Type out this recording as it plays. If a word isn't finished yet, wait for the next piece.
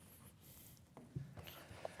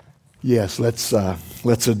Yes, let's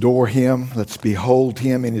adore him. Let's behold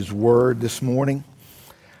him in his word this morning.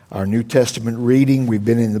 Our New Testament reading, we've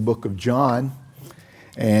been in the book of John,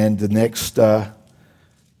 and the next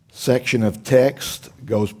section of text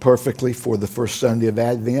goes perfectly for the first Sunday of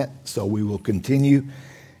Advent. So we will continue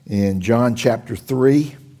in John chapter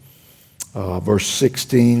 3, verse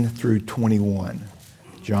 16 through 21.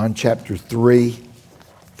 John chapter 3,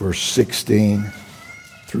 verse 16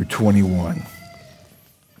 through 21.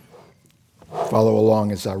 Follow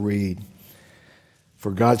along as I read.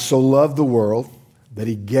 For God so loved the world that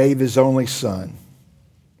he gave his only Son.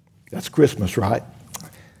 That's Christmas, right?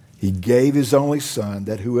 He gave his only Son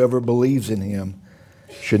that whoever believes in him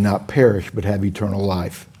should not perish but have eternal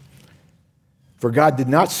life. For God did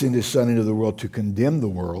not send his Son into the world to condemn the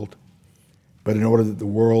world, but in order that the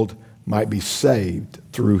world might be saved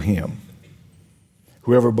through him.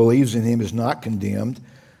 Whoever believes in him is not condemned,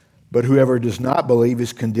 but whoever does not believe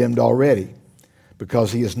is condemned already,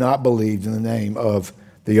 because he has not believed in the name of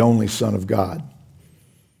the only Son of God.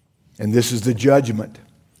 And this is the judgment.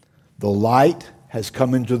 The light has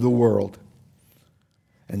come into the world,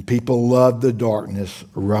 and people loved the darkness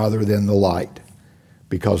rather than the light,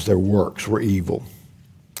 because their works were evil.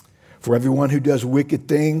 For everyone who does wicked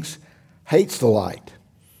things hates the light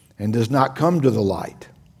and does not come to the light,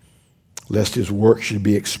 lest his work should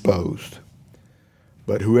be exposed.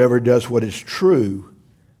 But whoever does what is true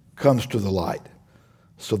comes to the light,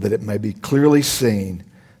 so that it may be clearly seen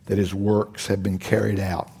that his works have been carried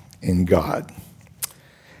out in God.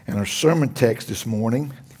 And our sermon text this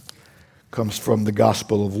morning comes from the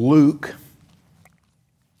Gospel of Luke,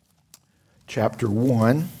 chapter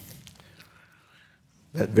 1,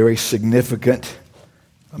 that very significant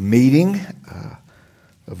meeting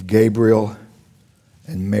of Gabriel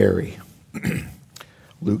and Mary.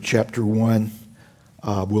 Luke chapter 1,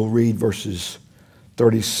 we'll read verses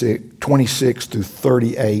 26 through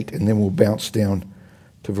 38, and then we'll bounce down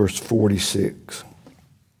to verse 46.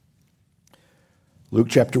 Luke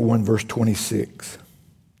chapter 1, verse 26.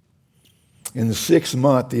 In the 6th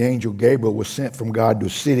month, the angel Gabriel was sent from God to a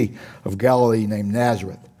city of Galilee named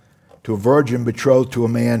Nazareth, to a virgin betrothed to a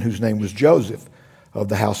man whose name was Joseph, of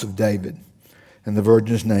the house of David. And the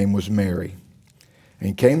virgin's name was Mary. And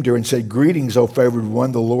he came to her and said, "Greetings, O favored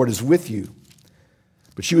one, the Lord is with you."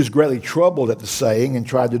 But she was greatly troubled at the saying and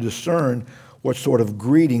tried to discern what sort of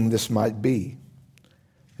greeting this might be.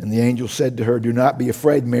 And the angel said to her, "Do not be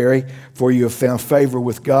afraid, Mary, for you have found favor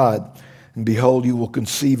with God. And behold, you will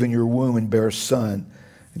conceive in your womb and bear a son,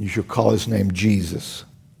 and you shall call his name Jesus.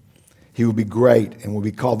 He will be great and will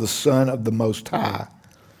be called the Son of the Most High.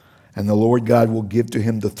 And the Lord God will give to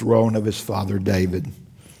him the throne of his father David.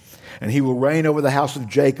 And he will reign over the house of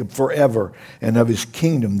Jacob forever, and of his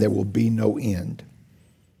kingdom there will be no end."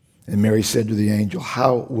 And Mary said to the angel,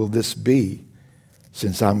 "How will this be,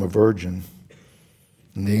 since I'm a virgin?"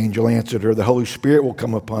 And the angel answered her, "The Holy Spirit will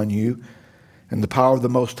come upon you, and the power of the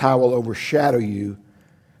Most High will overshadow you.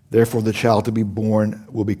 Therefore the child to be born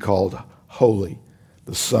will be called Holy,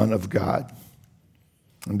 the Son of God.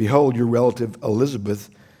 And behold, your relative Elizabeth,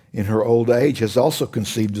 in her old age, has also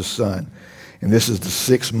conceived a son. And this is the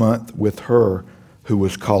 6th month with her who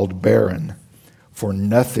was called barren. For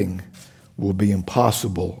nothing will be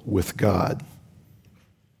impossible with God."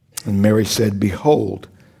 And Mary said, "Behold,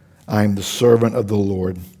 I am the servant of the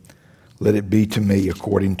Lord. Let it be to me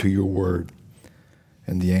according to your word."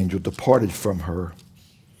 And the angel departed from her.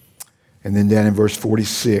 And then down in verse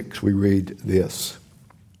 46, we read this.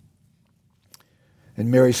 And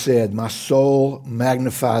Mary said, "My soul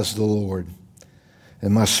magnifies the Lord,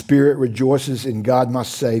 and my spirit rejoices in God my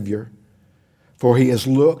Savior, for he has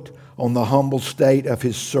looked on the humble state of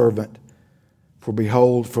his servant. For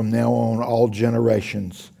behold, from now on all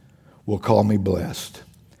generations will call me blessed.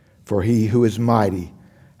 For he who is mighty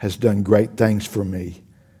has done great things for me,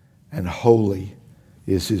 and holy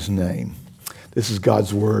is his name." This is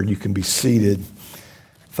God's word. You can be seated.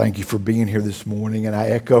 Thank you for being here this morning. And I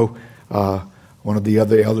echo one of the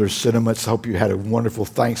other elders' sentiments. I hope you had a wonderful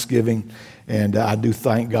Thanksgiving. And I do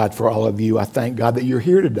thank God for all of you. I thank God that you're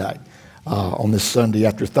here today on this Sunday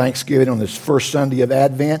after Thanksgiving, on this first Sunday of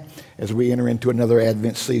Advent, as we enter into another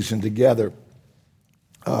Advent season together.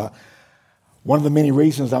 One of the many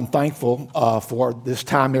reasons I'm thankful for this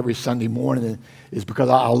time every Sunday morning is because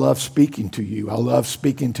I love speaking to you. I love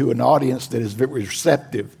speaking to an audience that is very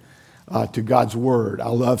receptive to God's Word. I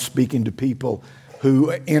love speaking to people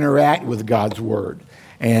who interact with God's Word.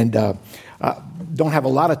 And don't have a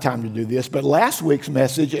lot of time to do this, but last week's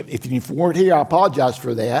message, if you weren't here, I apologize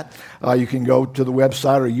for that. You can go to the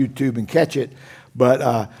website or YouTube and catch it.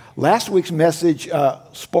 But last week's message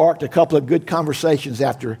sparked a couple of good conversations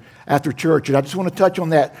after church, and I just want to touch on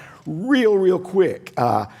that real quick.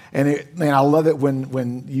 Man, I love it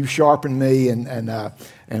when you sharpen me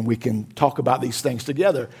and we can talk about these things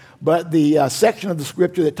together. But the section of the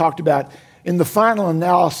scripture that talked about in the final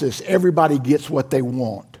analysis, everybody gets what they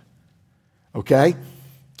want. Okay?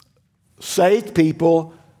 Saved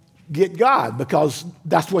people get God because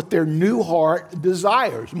that's what their new heart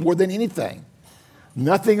desires more than anything.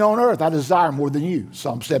 Nothing on earth I desire more than you,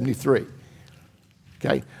 Psalm 73.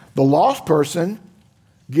 Okay? The lost person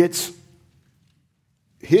gets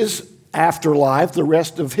his afterlife, the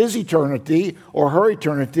rest of his eternity or her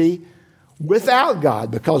eternity without God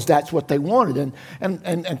because that's what they wanted.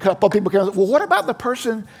 And a couple of people come, well, what about the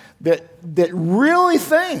person that really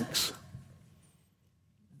thinks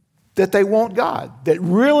that they want God, that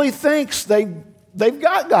really thinks they've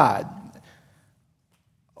got God?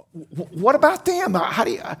 What about them?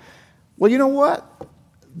 Well, you know what?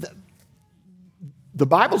 The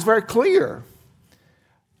Bible's very clear.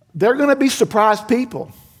 They're going to be surprised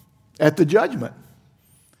people at the judgment.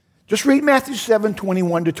 Just read Matthew 7,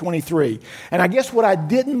 21 to 23. And I guess what I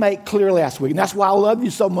didn't make clear last week, and that's why I love you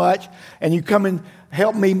so much, and you come and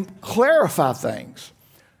help me clarify things.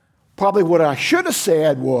 Probably what I should have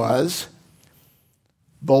said was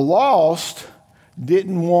the lost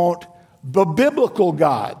didn't want the biblical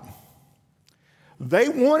God. They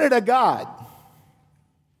wanted a God,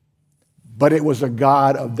 but it was a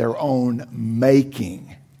God of their own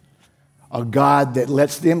making. A God that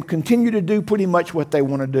lets them continue to do pretty much what they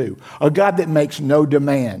want to do. A God that makes no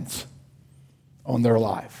demands on their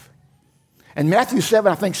life. And Matthew 7,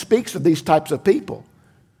 I think, speaks of these types of people.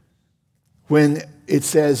 When it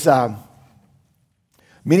says,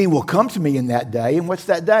 many will come to me in that day. And what's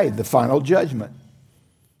that day? The final judgment.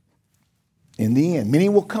 In the end, many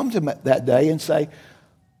will come to that day and say,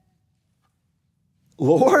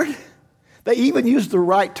 Lord, they even use the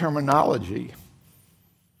right terminology.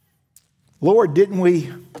 Lord, didn't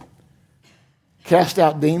we cast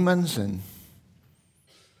out demons and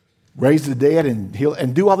raise the dead and heal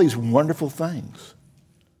and do all these wonderful things?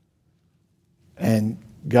 And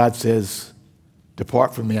God says,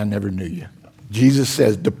 depart from me, I never knew you. Jesus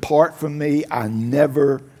says, depart from me, I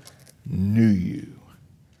never knew you.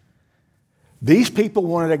 These people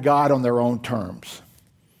wanted a God on their own terms.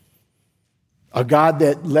 A God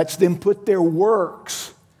that lets them put their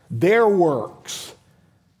works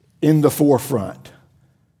in the forefront.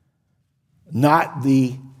 Not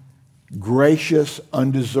the gracious,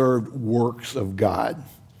 undeserved works of God.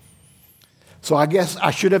 So I guess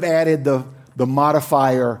I should have added the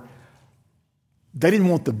modifier, they didn't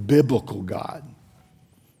want the biblical God.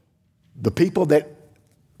 The people that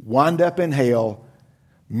wind up in hell,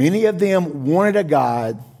 many of them wanted a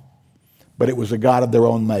God, but it was a God of their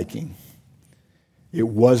own making. It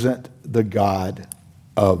wasn't the God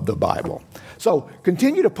of the Bible. So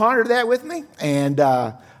continue to ponder that with me. And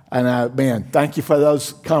man, thank you for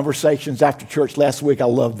those conversations after church last week. I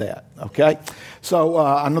love that. Okay? So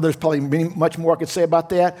I know there's probably much more I could say about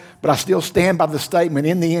that, but I still stand by the statement,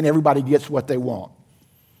 in the end, everybody gets what they want.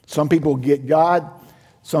 Some people get God.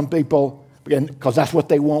 Some people, because that's what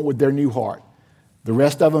they want with their new heart. The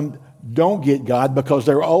rest of them don't get God because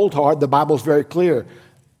their old heart, the Bible's very clear.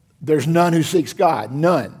 There's none who seeks God.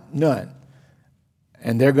 None.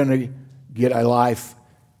 And they're going to get a life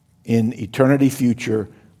in eternity future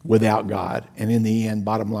without God. And in the end,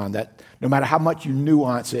 bottom line, that no matter how much you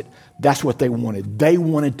nuance it, that's what they wanted. They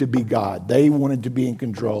wanted to be God. They wanted to be in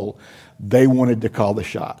control. They wanted to call the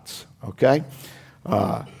shots. Okay?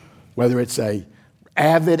 Whether it's a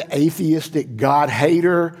avid atheistic God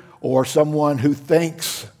hater or someone who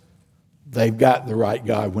thinks they've got the right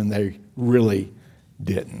God when they really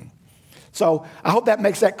didn't. So I hope that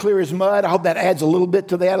makes that clear as mud. I hope that adds a little bit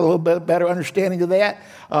to that, a little bit better understanding to that.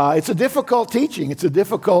 It's a difficult teaching. It's a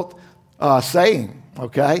difficult saying,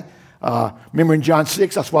 okay? Remember in John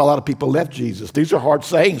 6, that's why a lot of people left Jesus. These are hard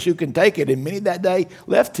sayings. Who can take it? And many that day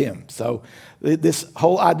left him. So this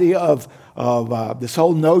whole idea of this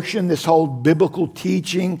whole notion, this whole biblical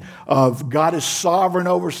teaching of God is sovereign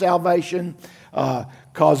over salvation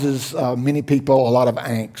causes many people a lot of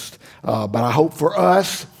angst. But I hope for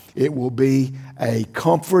us, it will be a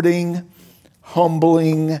comforting,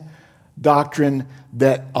 humbling doctrine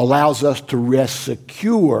that allows us to rest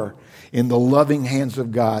secure in the loving hands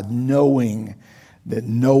of God, knowing that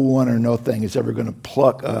no one or no thing is ever going to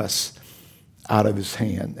pluck us out of his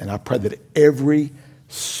hand. And I pray that every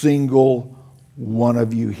single one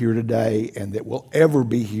of you here today and that will ever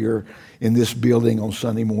be here in this building on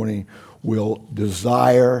Sunday morning will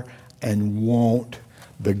desire and want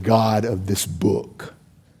the God of this book,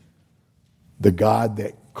 the God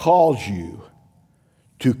that calls you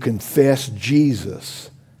to confess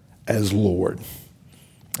Jesus as Lord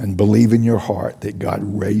and believe in your heart that God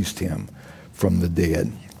raised him from the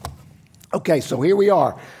dead. Okay, so here we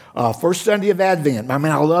are. First Sunday of Advent. I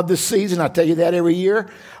mean, I love this season. I tell you that every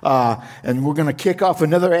year. And we're going to kick off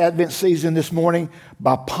another Advent season this morning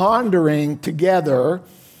by pondering together,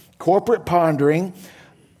 corporate pondering,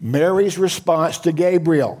 Mary's response to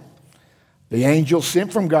Gabriel, the angel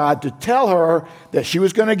sent from God to tell her that she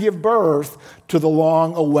was going to give birth to the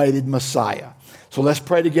long-awaited Messiah. So let's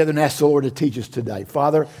pray together and ask the Lord to teach us today.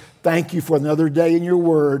 Father, thank you for another day in your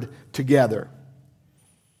word together.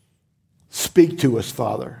 Speak to us,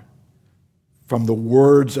 Father, from the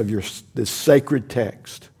words of this sacred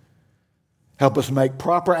text. Help us make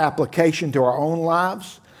proper application to our own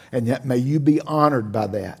lives, and yet may you be honored by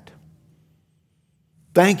that.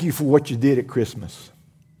 Thank you for what you did at Christmas.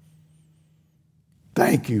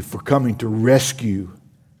 Thank you for coming to rescue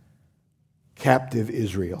captive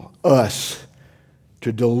Israel, us,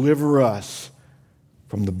 to deliver us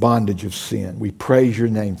from the bondage of sin. We praise your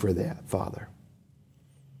name for that, Father.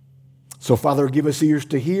 So, Father, give us ears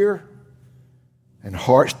to hear and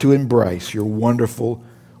hearts to embrace your wonderful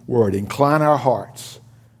word. Incline our hearts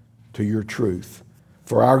to your truth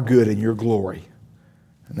for our good and your glory.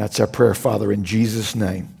 And that's our prayer, Father, in Jesus'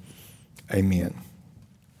 name. Amen.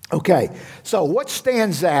 Okay, so what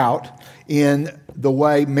stands out in the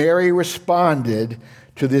way Mary responded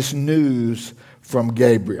to this news from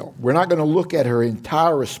Gabriel? We're not going to look at her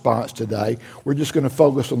entire response today. We're just going to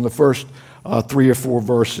focus on the first 3 or 4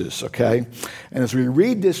 verses, okay? And as we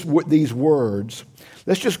read these words,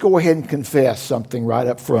 let's just go ahead and confess something right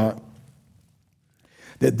up front.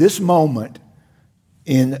 That this moment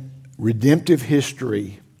in redemptive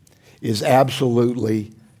history is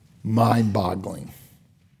absolutely mind-boggling.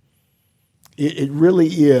 It really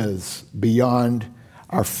is beyond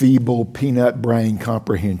our feeble peanut brain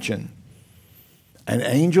comprehension. An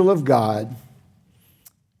angel of God,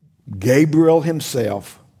 Gabriel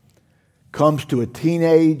himself, comes to a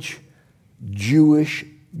teenage Jewish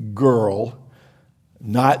girl,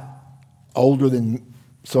 not older than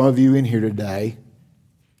some of you in here today,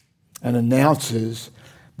 and announces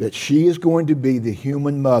that she is going to be the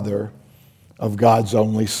human mother of God's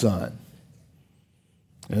only Son.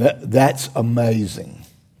 And that's amazing.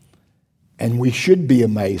 And we should be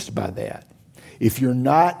amazed by that. If you're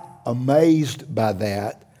not amazed by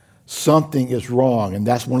that, something is wrong. And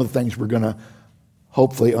that's one of the things we're going to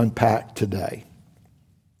hopefully unpack today.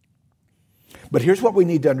 But here's what we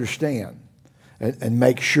need to understand and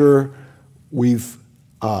make sure we've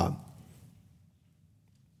got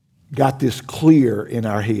this clear in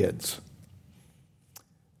our heads.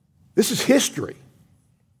 This is history.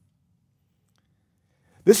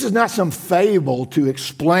 This is not some fable to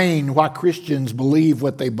explain why Christians believe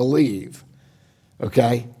what they believe,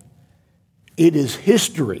 okay? It is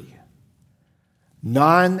history,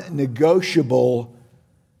 non-negotiable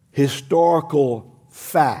historical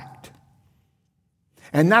fact.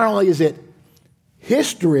 And not only is it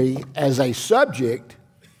history as a subject,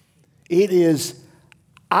 it is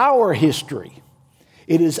our history.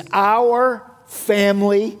 It is our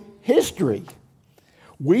family history.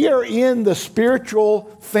 We are in the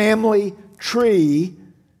spiritual family tree.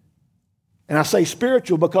 And I say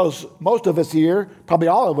spiritual because most of us here, probably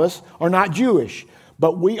all of us, are not Jewish.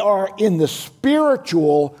 But we are in the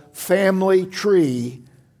spiritual family tree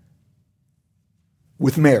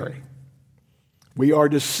with Mary. We are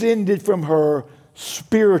descended from her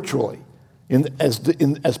spiritually as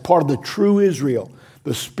part of the true Israel,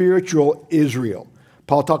 the spiritual Israel.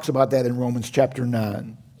 Paul talks about that in Romans chapter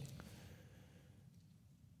 9.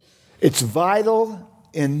 It's vital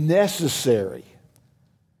and necessary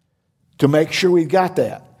to make sure we've got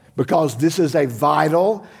that, because this is a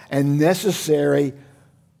vital and necessary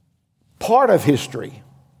part of history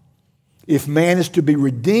if man is to be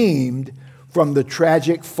redeemed from the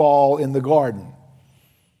tragic fall in the garden.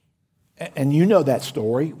 And you know that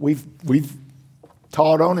story. We've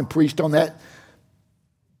taught on and preached on that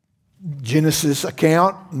Genesis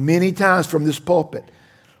account many times from this pulpit.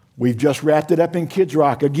 We've just wrapped it up in Kids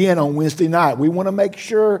Rock again on Wednesday night. We want to make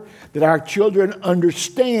sure that our children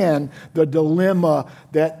understand the dilemma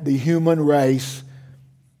that the human race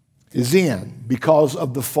is in because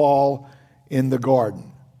of the fall in the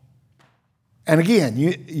garden. And again,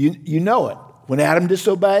 you know it. When Adam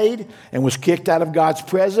disobeyed and was kicked out of God's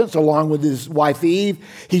presence along with his wife Eve,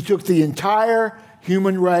 he took the entire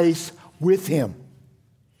human race with him.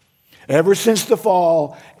 Ever since the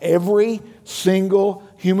fall, every single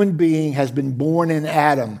human being has been born in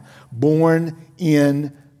Adam, born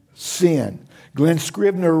in sin. Glenn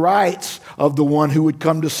Scribner writes of the one who would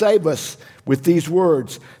come to save us with these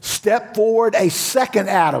words, "Step forward a second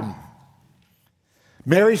Adam.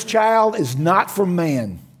 Mary's child is not from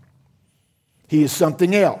man. He is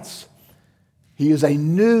something else. He is a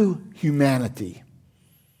new humanity.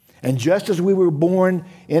 And just as we were born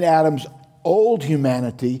in Adam's old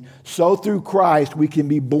humanity, so through Christ we can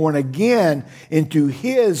be born again into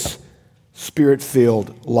his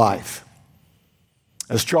Spirit-filled life."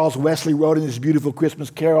 As Charles Wesley wrote in his beautiful Christmas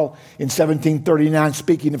carol in 1739,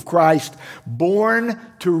 speaking of Christ, "Born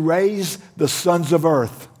to raise the sons of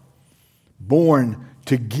earth, born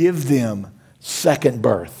to give them second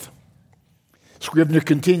birth." Scribner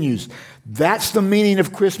continues, that's the meaning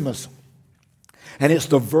of Christmas, and it's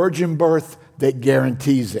the virgin birth that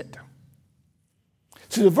guarantees it.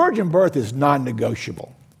 See, the virgin birth is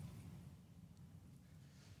non-negotiable.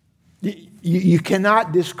 You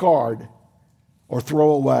cannot discard or throw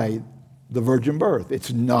away the virgin birth.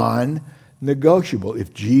 It's non-negotiable.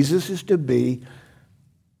 If Jesus is to be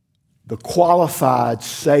the qualified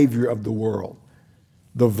Savior of the world,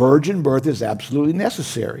 the virgin birth is absolutely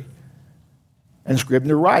necessary. And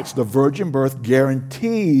Scribner writes, the virgin birth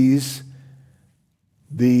guarantees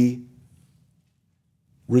the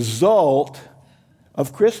result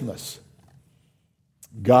of Christmas.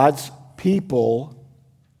 God's people,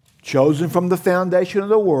 chosen from the foundation of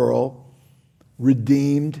the world,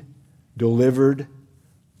 redeemed, delivered,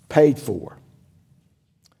 paid for.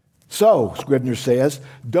 So, Scribner says,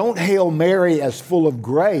 don't hail Mary as full of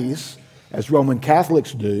grace, as Roman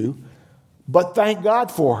Catholics do, but thank God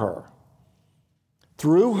for her.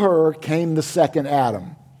 Through her came the second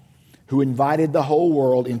Adam, who invited the whole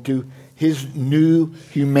world into his new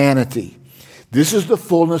humanity. This is the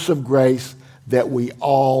fullness of grace that we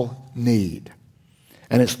all need.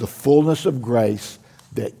 And it's the fullness of grace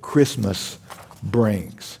that Christmas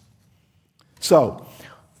brings. So,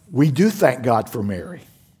 we do thank God for Mary,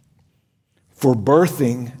 for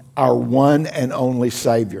birthing our one and only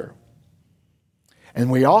Savior. And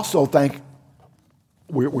we're also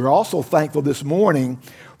thankful this morning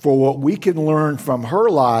for what we can learn from her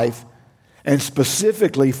life, and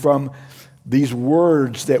specifically from these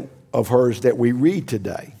words of hers that we read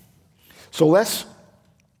today. So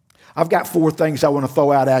I've got 4 things I want to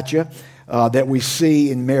throw out at you that we see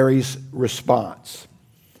in Mary's response.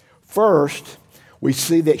 First, we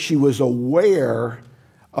see that she was aware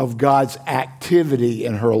of God's activity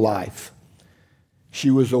in her life. She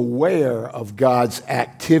was aware of God's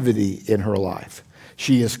activity in her life.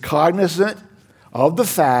 She is cognizant of the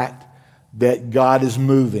fact that God is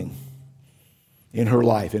moving in her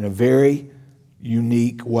life in a very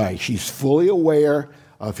unique way. She's fully aware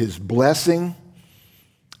of his blessing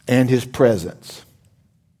and his presence.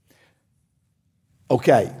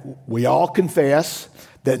 Okay, we all confess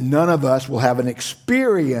that none of us will have an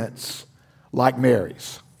experience like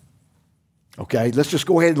Mary's. Okay, let's just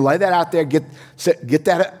go ahead and lay that out there, get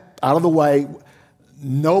that out of the way.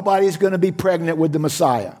 Nobody's going to be pregnant with the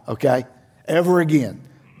Messiah, okay, ever again.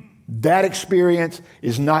 That experience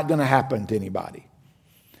is not going to happen to anybody.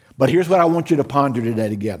 But here's what I want you to ponder today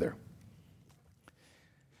together.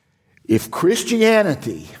 If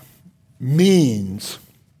Christianity means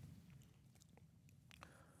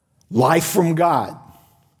life from God,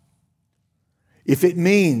 if it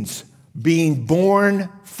means being born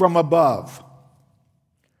from above,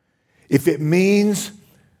 if it means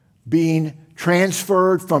being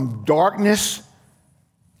transferred from darkness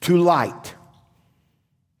to light,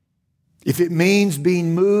 if it means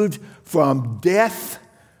being moved from death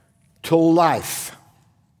to life,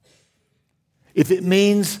 if it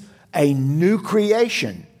means a new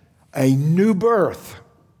creation, a new birth,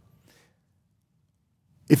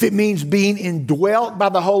 if it means being indwelt by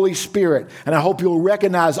the Holy Spirit, and I hope you'll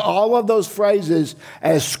recognize all of those phrases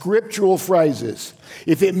as scriptural phrases.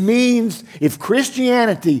 If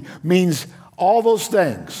Christianity means all those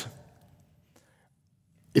things,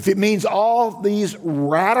 if it means all these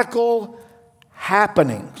radical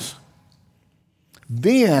happenings,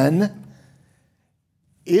 then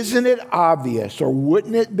isn't it obvious, or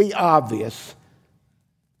wouldn't it be obvious,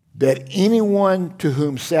 that anyone to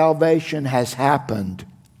whom salvation has happened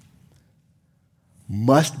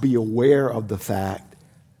must be aware of the fact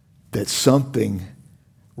that something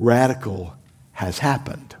radical has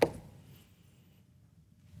happened?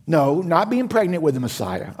 No, not being pregnant with the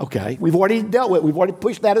Messiah. Okay, we've already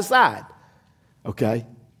pushed that aside. Okay,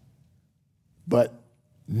 but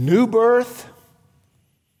new birth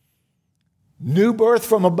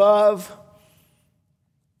from above,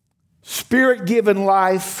 Spirit-given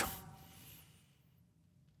life,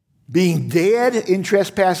 being dead in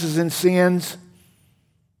trespasses and sins,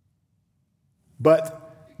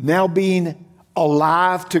 but now being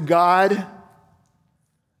alive to God,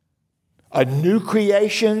 a new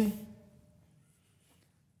creation,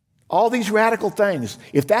 all these radical things.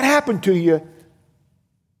 If that happened to you,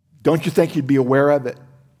 don't you think you'd be aware of it?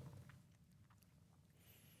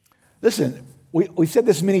 Listen, we said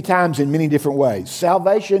this many times in many different ways.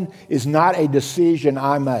 Salvation is not a decision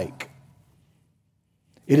I make.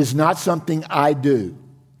 It is not something I do.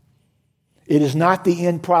 It is not the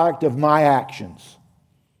end product of my actions.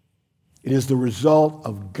 It is the result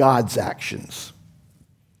of God's actions.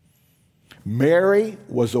 Mary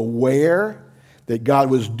was aware that God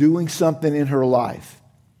was doing something in her life.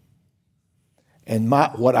 And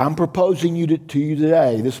what I'm proposing to you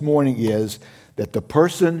today, this morning, is that the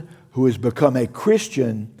person who has become a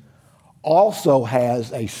Christian also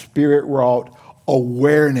has a spirit-wrought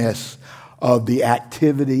awareness of the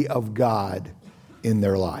activity of God in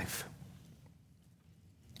their life.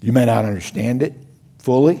 You may not understand it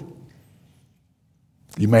fully.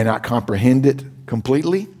 You may not comprehend it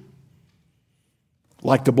completely.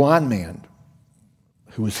 Like the blind man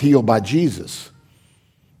who was healed by Jesus.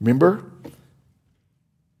 Remember?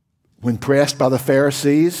 When pressed by the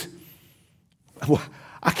Pharisees, well,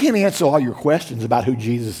 I can't answer all your questions about who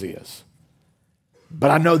Jesus is. But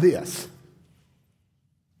I know this.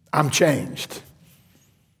 I'm changed.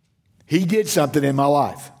 He did something in my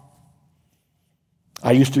life.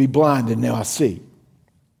 I used to be blind and now I see.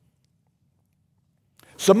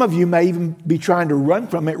 Some of you may even be trying to run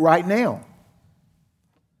from it right now.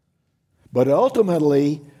 But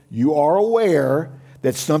ultimately, you are aware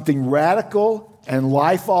that something radical and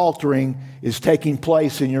life-altering is taking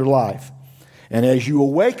place in your life. And as you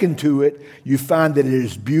awaken to it, you find that it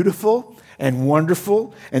is beautiful and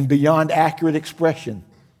wonderful and beyond accurate expression.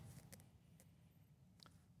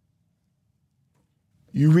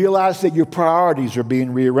 You realize that your priorities are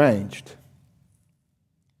being rearranged.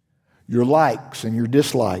 Your likes and your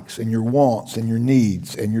dislikes and your wants and your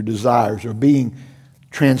needs and your desires are being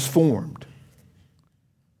transformed.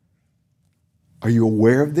 Are you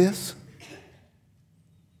aware of this?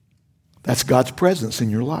 That's God's presence in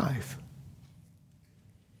your life.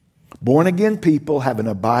 Born-again people have an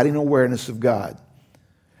abiding awareness of God,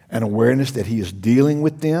 an awareness that He is dealing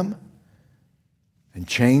with them and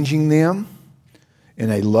changing them in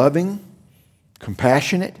a loving,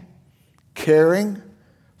 compassionate, caring,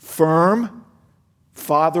 firm,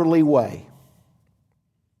 fatherly way.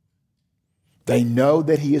 They know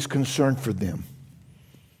that He is concerned for them,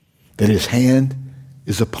 that His hand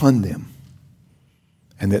is upon them,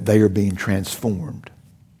 and that they are being transformed.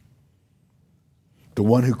 The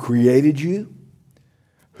one who created you,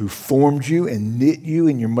 who formed you and knit you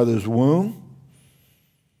in your mother's womb,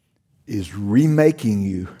 is remaking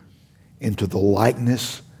you into the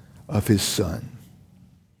likeness of His Son.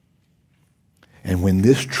 And when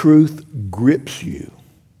this truth grips you,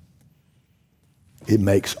 it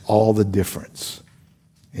makes all the difference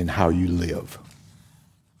in how you live.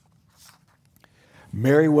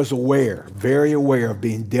 Mary was aware, very aware of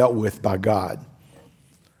being dealt with by God.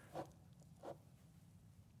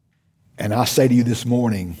 And I say to you this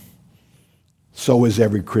morning, so is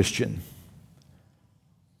every Christian.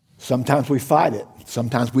 Sometimes we fight it.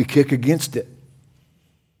 Sometimes we kick against it.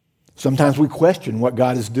 Sometimes we question what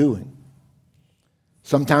God is doing.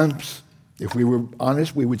 Sometimes, if we were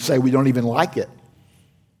honest, we would say we don't even like it.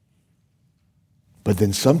 But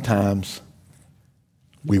then sometimes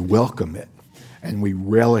we welcome it and we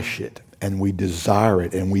relish it and we desire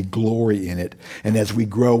it and we glory in it. And as we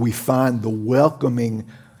grow, we find the welcoming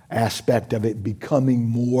aspect of it becoming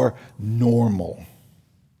more normal.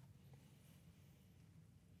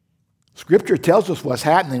 Scripture tells us what's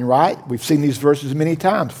happening, right? We've seen these verses many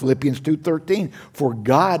times. Philippians 2:13, for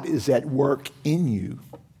God is at work in you,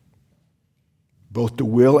 both to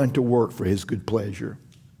will and to work for His good pleasure.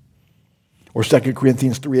 Or 2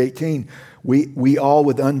 Corinthians 3:18, we all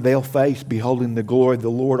with unveiled face, beholding the glory of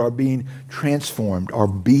the Lord, are being transformed,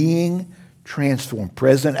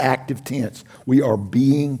 present active tense. We are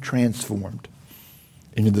being transformed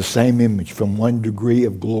into the same image from one degree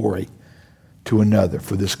of glory to another,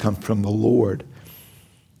 for this comes from the Lord,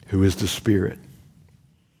 who is the Spirit.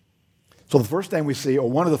 So the first thing we see, or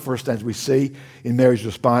one of the first things we see in Mary's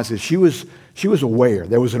response, is she was aware.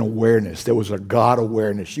 There was an awareness. There was a God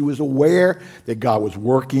awareness. She was aware that God was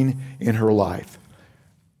working in her life.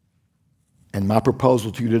 And my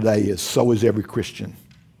proposal to you today is, so is every Christian.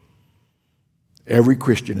 Every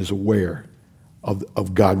Christian is aware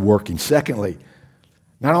of God working. Secondly,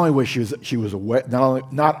 not only was she was aware,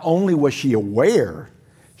 not only was she aware,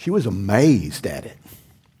 she was amazed at it.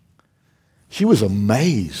 She was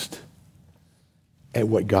amazed at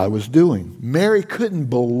what God was doing. Mary couldn't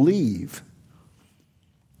believe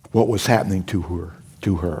what was happening to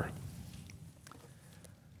her.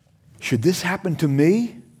 Should this happen to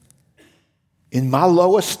me in my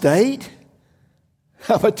low estate?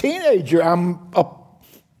 I'm a teenager.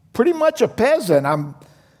 Pretty much a peasant. I'm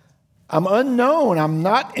unknown. I'm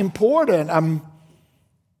not important. I'm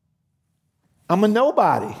a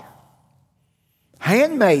nobody.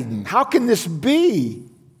 Handmaiden. How can this be?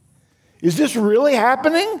 Is this really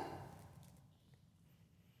happening?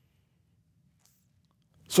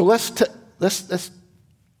 So let's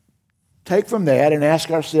take from that and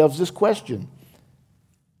ask ourselves this question.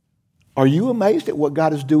 Are you amazed at what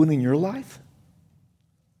God is doing in your life?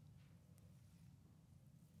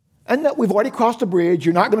 And that we've already crossed the bridge.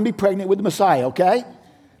 You're not going to be pregnant with the Messiah, okay?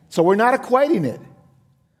 So we're not equating it.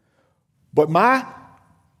 But my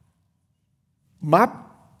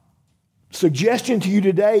suggestion to you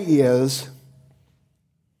today is,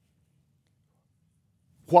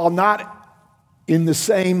 while not in the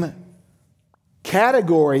same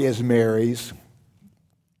category as Mary's,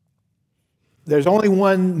 there's only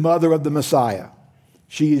one mother of the Messiah.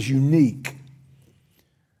 She is unique.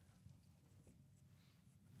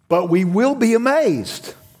 But we will be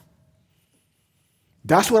amazed.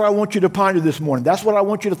 That's what I want you to ponder this morning. That's what I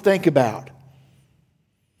want you to think about.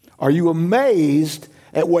 Are you amazed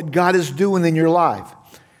at what God is doing in your life?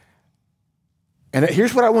 And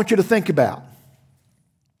here's what I want you to think about.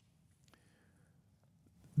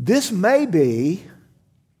 This may be,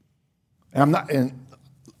 and I'm not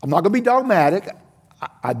going to be dogmatic.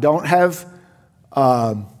 I don't have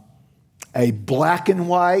a black and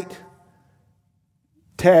white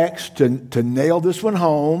text to nail this one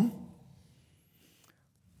home.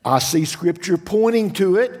 I see Scripture pointing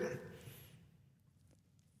to it.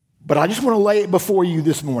 But I just want to lay it before you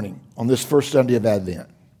this morning on this first Sunday of Advent.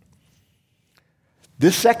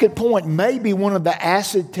 This second point may be one of the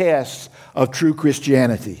acid tests of true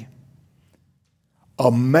Christianity.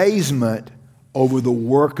 Amazement over the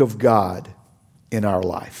work of God in our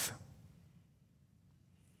life.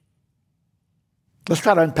 Let's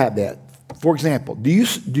try to unpack that. For example, do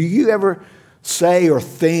you ever say or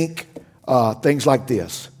think things like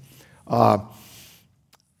this? I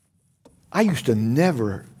used to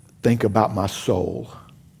never think about my soul.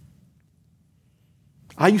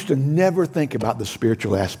 I used to never think about the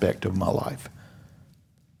spiritual aspect of my life.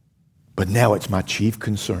 But now it's my chief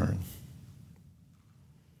concern.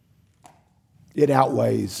 It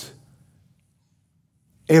outweighs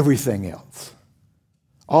everything else.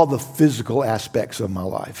 All the physical aspects of my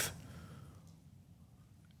life.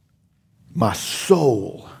 My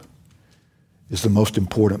soul is the most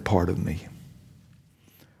important part of me.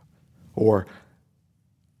 Or,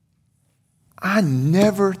 I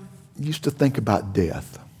never used to think about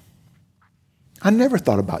death. I never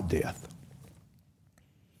thought about death.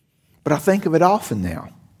 But I think of it often now.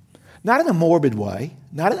 Not in a morbid way.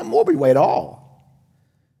 Not in a morbid way at all.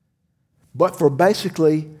 But for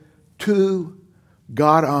basically two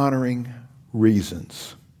God-honoring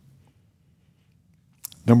reasons.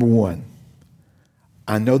 Number one,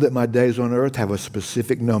 I know that my days on earth have a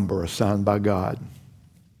specific number assigned by God.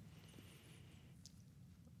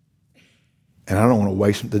 And I don't want to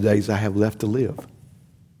waste the days I have left to live.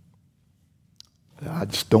 I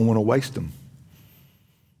just don't want to waste them.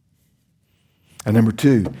 And number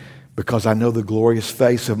two, because I know the glorious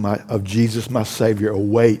face of Jesus, my Savior,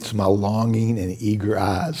 awaits my longing and eager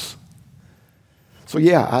eyes. So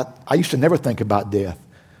yeah, I used to never think about death,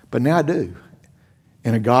 but now I do.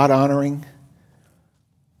 In a God-honoring,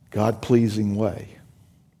 God-pleasing way.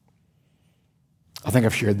 I think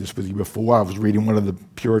I've shared this with you before. I was reading one of the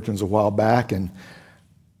Puritans a while back, and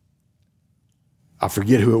I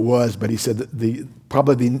forget who it was, but he said that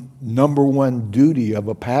probably the number one duty of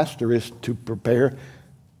a pastor is to prepare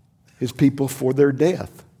his people for their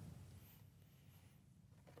death.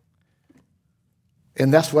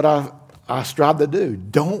 And that's what I strive to do.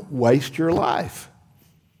 Don't waste your life.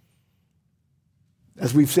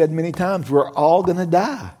 As we've said many times, we're all going to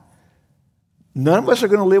die. None of us are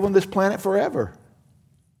going to live on this planet forever.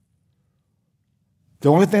 The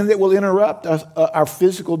only thing that will interrupt our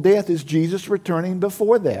physical death is Jesus returning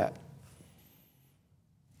before that.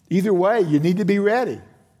 Either way, you need to be ready.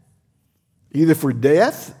 Either for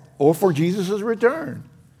death or for Jesus' return.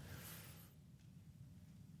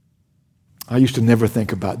 I used to never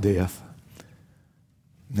think about death.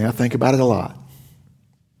 Now I think about it a lot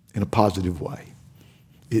in a positive way.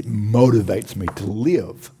 It motivates me to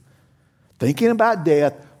live. Thinking about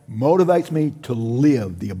death motivates me to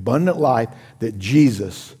live the abundant life that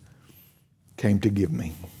Jesus came to give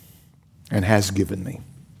me and has given me.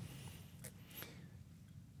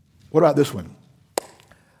 What about this one?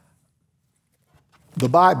 The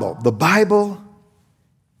Bible. The Bible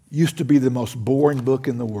used to be the most boring book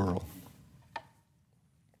in the world.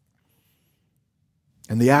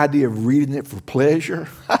 And the idea of reading it for pleasure,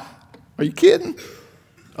 are you kidding?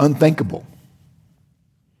 Unthinkable.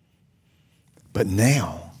 But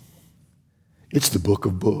now, it's the book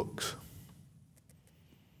of books.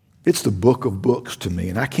 It's the book of books to me,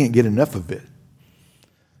 and I can't get enough of it.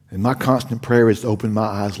 And my constant prayer is to open my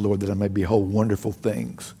eyes, Lord, that I may behold wonderful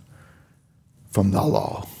things from thy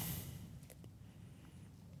law.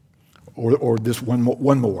 Or this one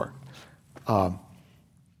more.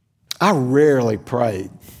 I rarely prayed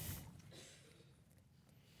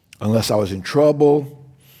unless I was in trouble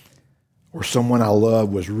or someone I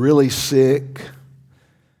loved was really sick.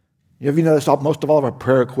 Have you noticed most of all of our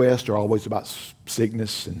prayer requests are always about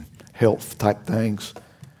sickness and health type things?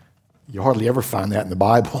 You hardly ever find that in the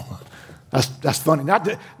Bible. That's funny.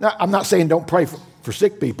 I'm not saying don't pray for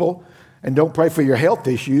sick people and don't pray for your health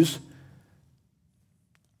issues.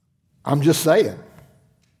 I'm just saying.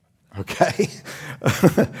 Okay?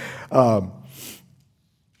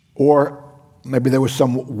 Or maybe there was a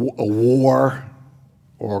war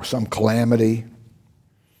or some calamity.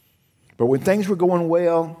 But when things were going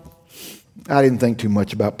well, I didn't think too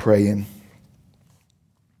much about praying.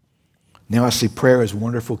 Now I see prayer as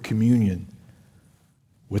wonderful communion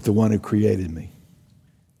with the one who created me.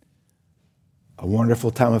 A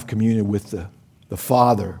wonderful time of communion with the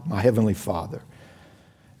Father, my Heavenly Father.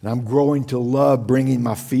 And I'm growing to love bringing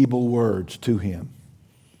my feeble words to Him.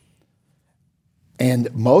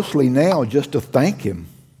 And mostly now just to thank Him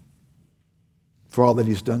for all that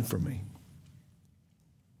He's done for me.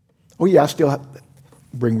 Oh yeah, I still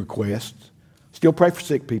bring requests. Still pray for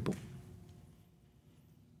sick people.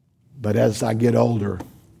 But as I get older,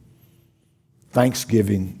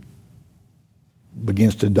 thanksgiving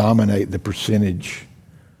begins to dominate the percentage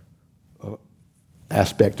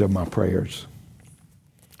aspect of my prayers.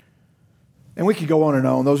 And we could go on and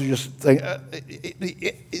on. Those are just things.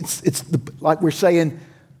 Like we're saying,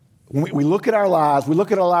 when we look at our lives, we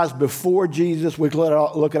look at our lives before Jesus, we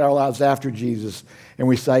look at our lives after Jesus, and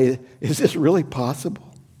we say, is this really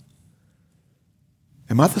possible?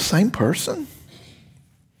 Am I the same person?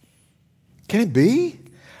 Can it be?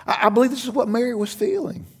 I believe this is what Mary was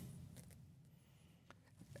feeling.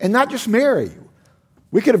 And not just Mary.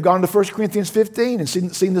 We could have gone to 1 Corinthians 15 and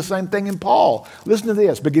seen the same thing in Paul. Listen to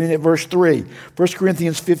this, beginning at verse 3. 1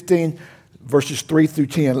 Corinthians 15, verses 3 through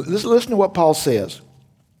 10. Listen to what Paul says.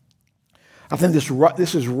 I think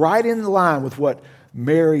this is right in line with what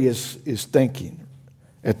Mary is thinking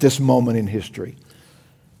at this moment in history.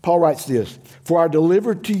 Paul writes this, "For I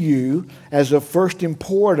delivered to you as of first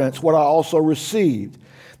importance what I also received,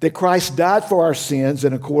 that Christ died for our sins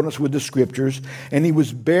in accordance with the Scriptures, and He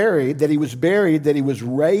was buried, that He was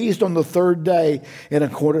raised on the third day in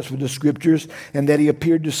accordance with the Scriptures, and that He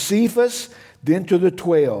appeared to Cephas, then to the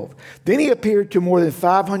 12. Then He appeared to more than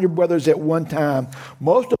 500 brothers at one time,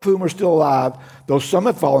 most of whom are still alive, though some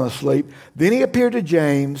have fallen asleep. Then He appeared to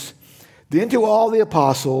James, then to all the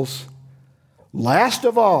apostles. Last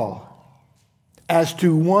of all, as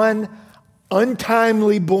to one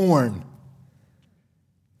untimely born,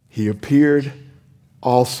 He appeared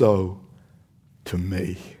also to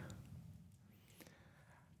me."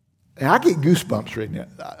 And I get goosebumps reading it.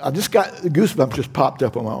 Goosebumps just popped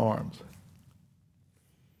up on my arms.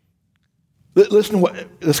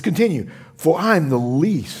 Let's continue. "For I am the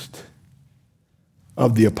least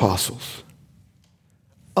of the apostles,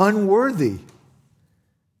 unworthy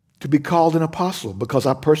to be called an apostle, because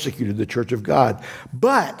I persecuted the church of God.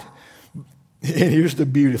 But," and here's the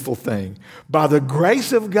beautiful thing, "by the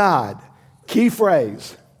grace of God," key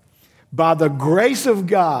phrase, "by the grace of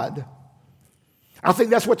God." I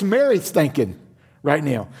think that's what Mary's thinking right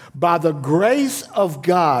now. "By the grace of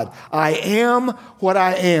God, I am what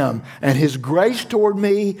I am, and His grace toward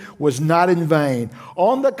me was not in vain.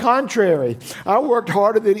 On the contrary, I worked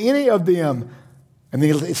harder than any of them." And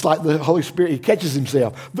then it's like the Holy Spirit, He catches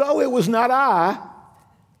Himself. "Though it was not I,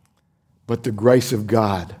 but the grace of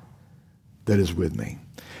God that is with me."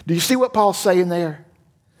 Do you see what Paul's saying there?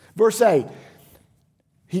 Verse 8,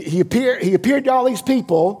 he appeared to all these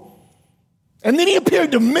people, and then He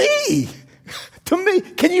appeared to me. To me.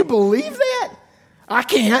 Can you believe that? I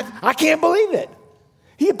can't believe it.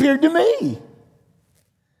 He appeared to me.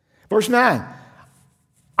 Verse 9,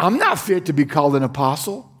 "I'm not fit to be called an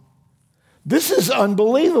apostle. This is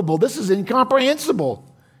unbelievable. This is incomprehensible.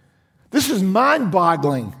 This is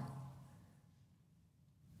mind-boggling."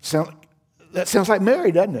 That sounds like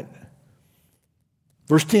Mary, doesn't it?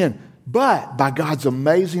 Verse 10, "But by God's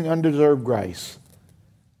amazing undeserved grace,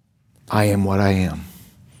 I am what I am,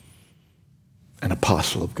 an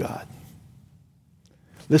apostle of God.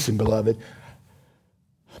 Listen, beloved,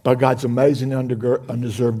 by God's amazing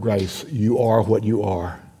undeserved grace, you are what you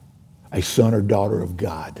are, a son or daughter of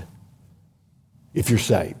God, if you're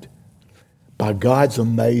saved. By God's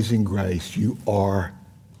amazing grace, you are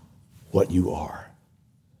what you are.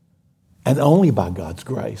 And only by God's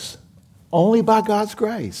grace. Only by God's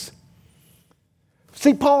grace.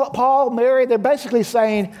 See, Paul, Mary, they're basically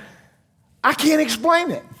saying, I can't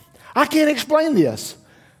explain it. I can't explain this.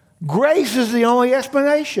 Grace is the only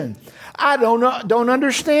explanation. I don't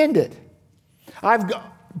understand it.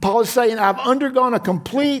 Paul is saying, I've undergone a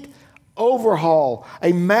complete overhaul,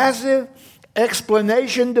 a massive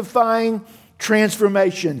explanation-defying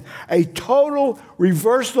transformation, a total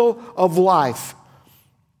reversal of life.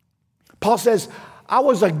 Paul says, I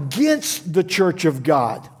was against the church of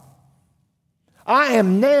God. I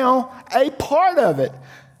am now a part of it.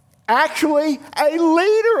 Actually, a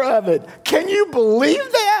leader of it. Can you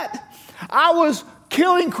believe that? I was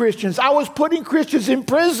killing Christians. I was putting Christians in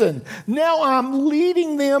prison. Now I'm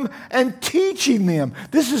leading them and teaching them.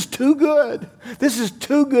 This is too good. This is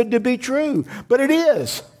too good to be true. But it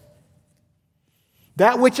is.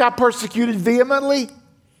 That which I persecuted vehemently,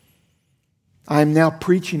 I am now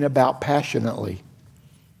preaching about passionately.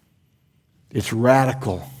 It's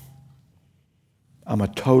radical. I'm a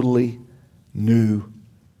totally new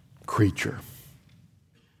creature.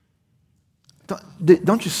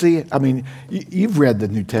 Don't you see it? I mean, you've read the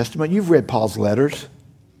New Testament. You've read Paul's letters.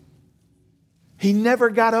 He never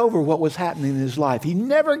got over what was happening in his life. He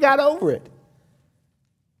never got over it.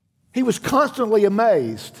 He was constantly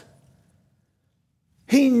amazed.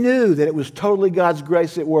 He knew that it was totally God's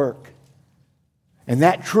grace at work. And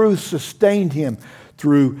that truth sustained him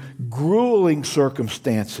through grueling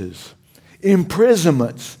circumstances,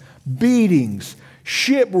 imprisonments, beatings,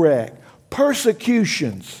 shipwreck,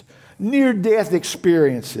 persecutions, near-death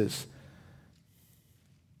experiences.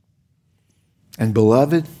 And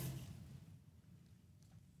beloved,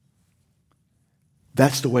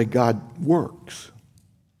 that's the way God works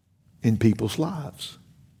in people's lives.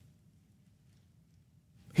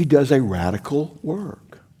 He does a radical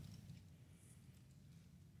work.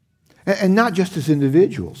 And not just as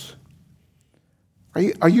individuals.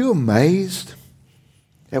 Are you amazed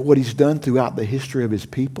at what he's done throughout the history of his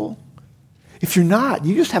people? If you're not,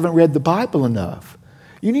 you just haven't read the Bible enough.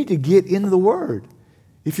 You need to get into the Word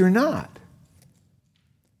if you're not.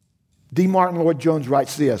 D. Martin Lloyd-Jones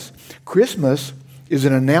writes this: Christmas is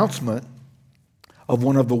an announcement of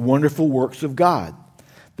one of the wonderful works of God.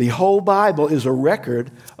 The whole Bible is a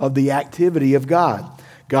record of the activity of God.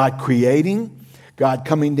 God creating, God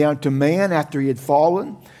coming down to man after he had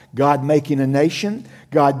fallen, God making a nation,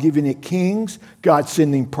 God giving it kings, God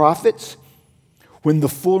sending prophets. When the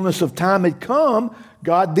fullness of time had come,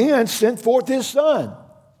 God then sent forth his Son,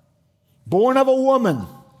 born of a woman,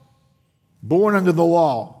 born under the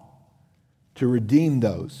law, to redeem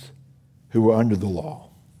those who were under the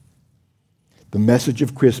law. The message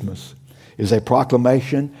of Christmas is a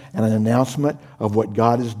proclamation and an announcement of what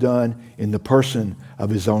God has done in the person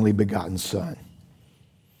of his only begotten Son.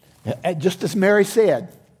 And just as Mary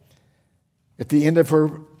said at the end of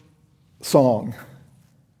her song,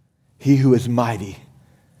 he who is mighty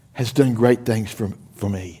has done great things for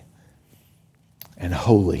me, and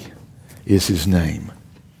holy is his name.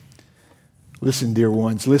 Listen, dear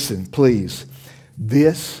ones, listen, please.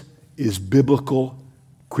 This is biblical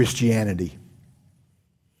Christianity.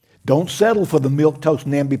 Don't settle for the milquetoast,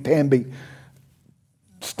 namby-pamby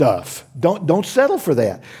stuff. Don't settle for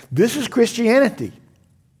that. This is Christianity.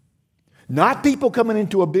 Not people coming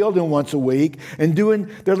into a building once a week and doing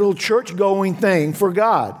their little church-going thing for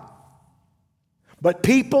God. But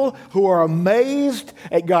people who are amazed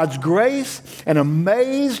at God's grace and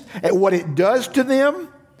amazed at what it does to them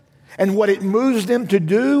and what it moves them to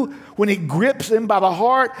do when it grips them by the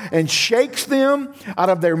heart and shakes them out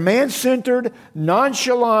of their man-centered,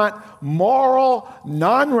 nonchalant, moral,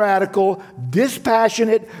 non-radical,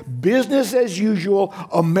 dispassionate, business-as-usual,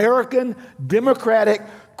 American, democratic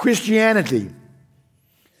Christianity.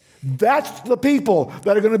 That's the people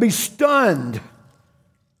that are going to be stunned.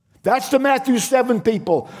 That's the Matthew 7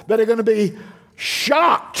 people that are going to be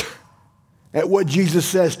shocked at what Jesus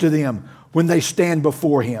says to them when they stand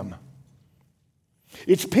before him.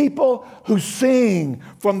 It's people who sing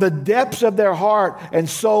from the depths of their heart and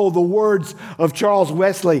soul the words of Charles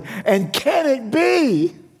Wesley. And can it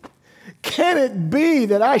be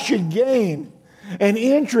that I should gain an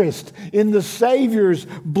interest in the Savior's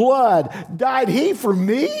blood? Died he for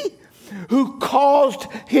me, who caused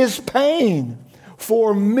his pain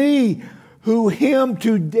for me, who him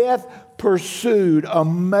to death pursued.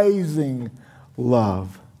 Amazing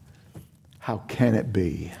love. How can it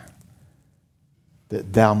be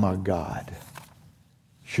that thou, my God,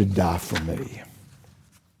 should die for me?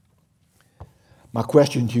 My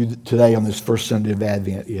question to you today on this first Sunday of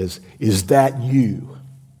Advent is that you?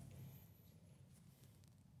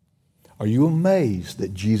 Are you amazed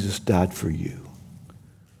that Jesus died for you?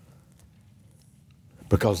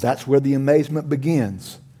 Because that's where the amazement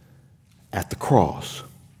begins, at the cross.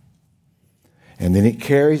 And then it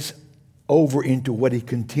carries over into what he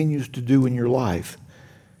continues to do in your life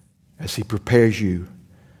as he prepares you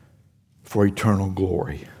for eternal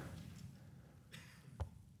glory.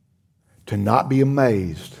 To not be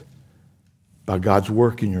amazed by God's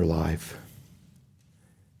work in your life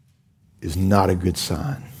is not a good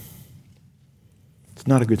sign. It's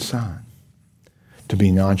not a good sign. To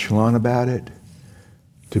be nonchalant about it,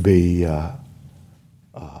 to be, well,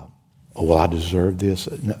 I deserve this.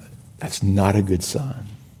 No, that's not a good sign.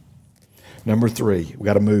 Number 3, we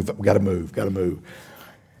got to move.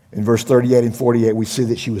 In verse 38 and 48, we see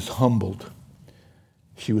that she was humbled.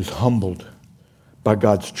 She was humbled by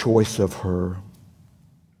God's choice of her.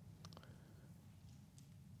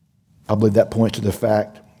 I believe that points to the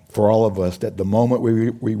fact for all of us that the moment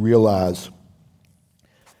we realize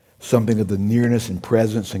something of the nearness and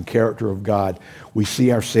presence and character of God, we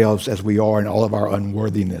see ourselves as we are in all of our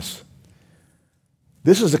unworthiness.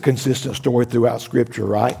 This is a consistent story throughout Scripture,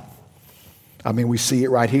 right? I mean, we see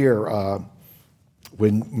it right here.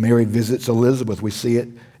 When Mary visits Elizabeth, we see it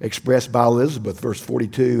expressed by Elizabeth, verse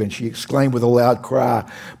 42, and she exclaimed with a loud cry,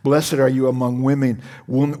 "Blessed are you among women,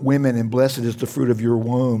 and blessed is the fruit of your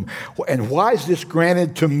womb. And why is this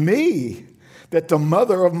granted to me, that the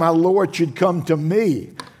mother of my Lord should come to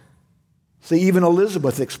me?" See, even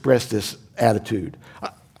Elizabeth expressed this attitude.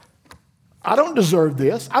 I don't deserve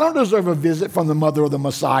this. I don't deserve a visit from the mother of the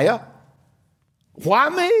Messiah. Why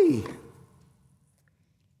me?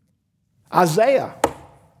 Isaiah,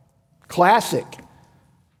 classic.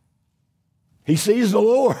 He sees the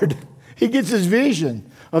Lord. He gets his vision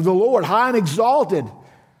of the Lord high and exalted,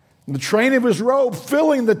 and the train of his robe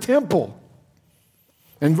filling the temple.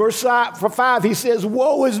 In verse 5, he says,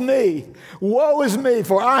 woe is me,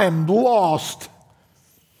 for I am lost.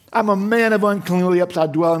 I'm a man of unclean lips. I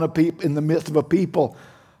dwell in the midst of a people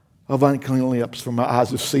of unclean lips, for my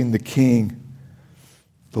eyes have seen the King,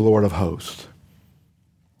 the Lord of hosts.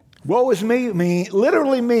 Woe is me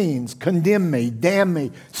literally means condemn me, damn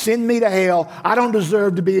me, send me to hell. I don't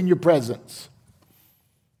deserve to be in your presence.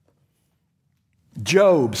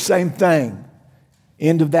 Job, same thing.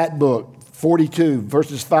 End of that book, 42,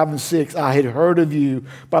 verses 5 and 6. I had heard of you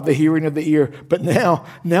by the hearing of the ear, but now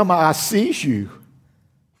my eye sees you.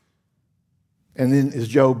 And then is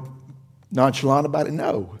Job nonchalant about it?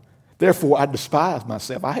 No. Therefore, I despise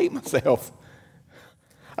myself. I hate myself.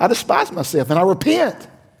 I despise myself, and I repent.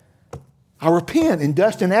 I repent in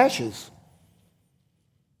dust and ashes.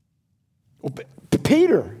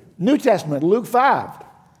 Peter, New Testament, Luke 5.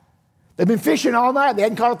 They've been fishing all night. They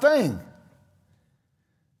hadn't caught a thing.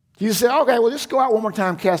 Jesus said, okay, well, let's go out one more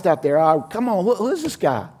time, cast out there. Come on, who is this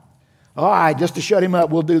guy? All right, just to shut him up,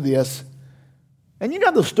 we'll do this. And you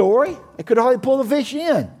know the story. They could hardly pull the fish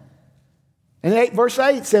in. And verse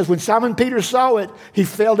 8 says, when Simon Peter saw it, he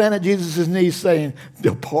fell down at Jesus' knees saying,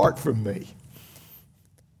 depart from me.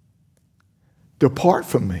 Depart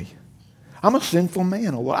from me. I'm a sinful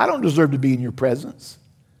man. I don't deserve to be in your presence.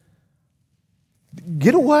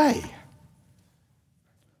 Get away.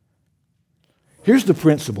 Here's the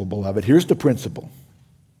principle, beloved. Here's the principle.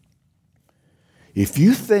 If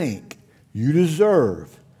you think you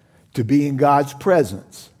deserve to be in God's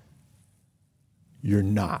presence, you're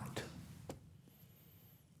not.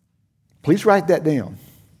 Please write that down.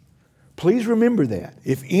 Please remember that.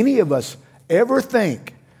 If any of us ever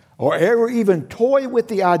think or ever even toy with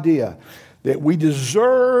the idea that we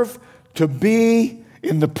deserve to be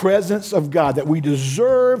in the presence of God, that we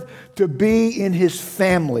deserve to be in his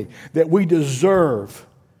family, that we deserve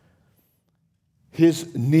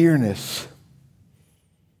his nearness,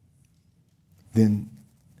 then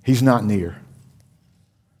he's not near.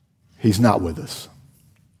 He's not with us.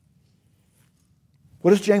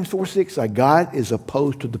 What does James 4:6 say? God is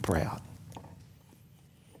opposed to the proud,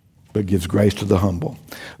 but gives grace to the humble.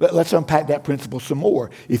 Let's unpack that principle some more.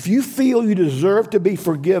 If you feel you deserve to be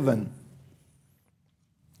forgiven,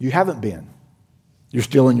 you haven't been. You're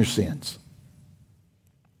still in your sins.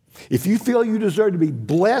 If you feel you deserve to be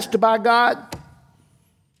blessed by God,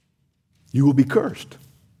 you will be cursed.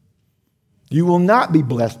 You will not be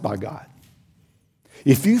blessed by God.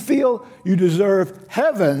 If you feel you deserve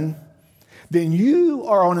heaven, then you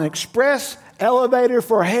are on an express elevator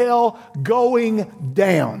for hell going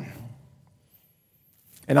down.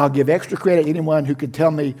 And I'll give extra credit to anyone who can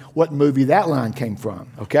tell me what movie that line came from,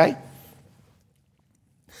 okay?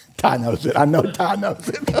 Ty knows it. I know Ty knows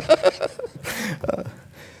it.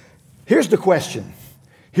 Here's the question.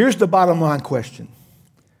 Here's the bottom line question.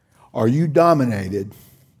 Are you dominated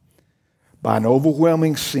by an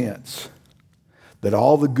overwhelming sense that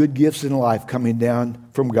all the good gifts in life coming down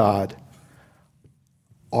from God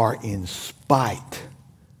are in spite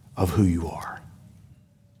of who you are?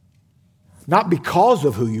 Not because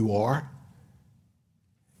of who you are,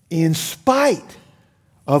 in spite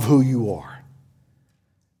of who you are,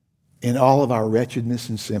 in all of our wretchedness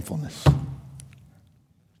and sinfulness.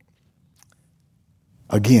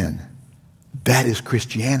 Again, that is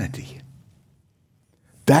Christianity.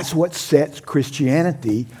 That's what sets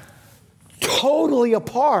Christianity totally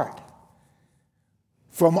apart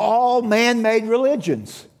from all man-made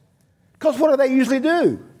religions. Because what do they usually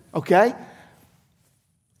do? Okay?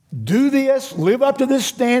 Do this, live up to this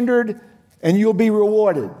standard, and you'll be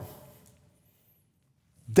rewarded.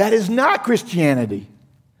 That is not Christianity.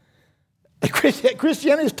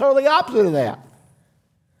 Christianity is totally opposite of that.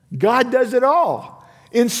 God does it all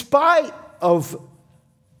in spite of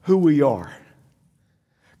who we are.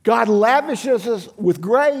 God lavishes us with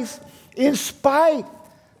grace in spite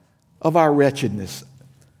of our wretchedness.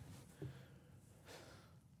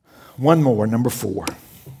 One more, number 4.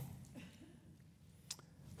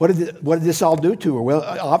 What did this all do to her? Well,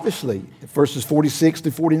 obviously, verses 46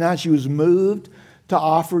 to 49, she was moved to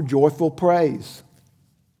offer joyful praise.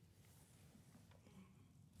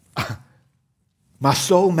 My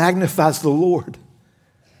soul magnifies the Lord.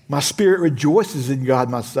 My spirit rejoices in God,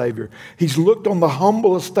 my Savior. He's looked on the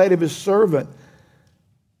humble estate of his servant.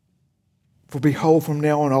 For behold, from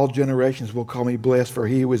now on all generations will call me blessed, for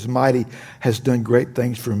he who is mighty has done great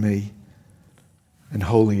things for me, and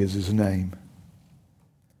holy is his name.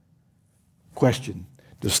 Question: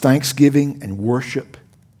 does thanksgiving and worship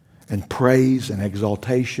and praise and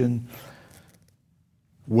exaltation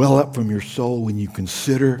well up from your soul when you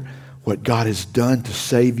consider what God has done to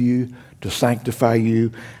save you, to sanctify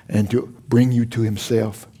you, and to bring you to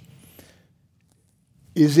himself?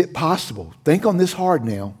 Is it possible? Think on this hard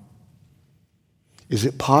now. Is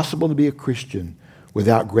it possible to be a Christian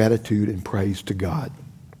without gratitude and praise to God?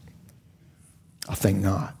 I think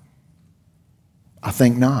not. I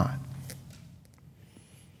think not.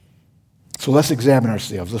 So let's examine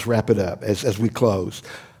ourselves. Let's wrap it up as we close.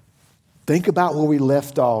 Think about where we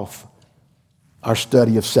left off our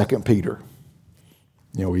study of 2 Peter.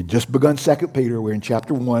 You know, we just begun 2 Peter. We're in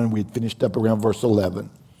chapter 1. We had finished up around verse 11.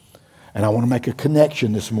 And I want to make a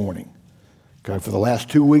connection this morning. Okay, for the last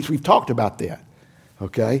 2 weeks, we've talked about that.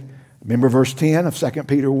 Okay? Remember verse 10 of 2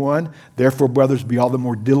 Peter 1? Therefore, brothers, be all the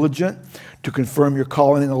more diligent to confirm your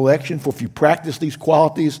calling and election, for if you practice these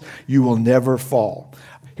qualities, you will never fall.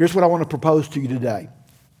 Here's what I want to propose to you today.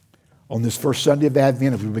 On this first Sunday of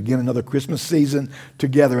Advent, as we begin another Christmas season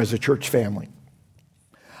together as a church family.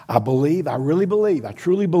 I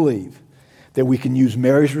truly believe that we can use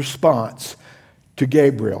Mary's response to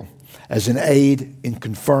Gabriel as an aid in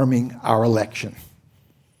confirming our election.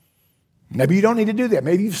 Maybe you don't need to do that.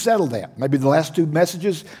 Maybe you've settled that. Maybe the last 2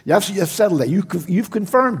 messages, you've settled that. You've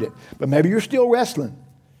confirmed it. But maybe you're still wrestling.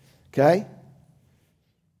 Okay?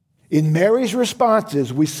 In Mary's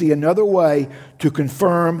responses, we see another way to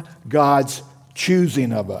confirm God's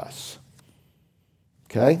choosing of us.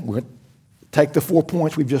 Okay? We're going to take the 4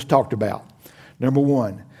 points we've just talked about. Number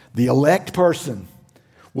 1, the elect person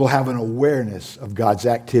will have an awareness of God's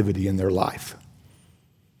activity in their life.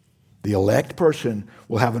 The elect person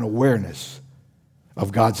will have an awareness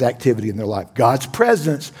of God's activity in their life. God's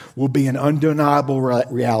presence will be an undeniable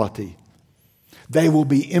reality. They will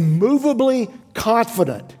be immovably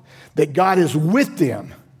confident that God is with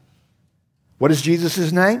them. What is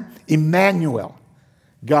Jesus' name? Emmanuel,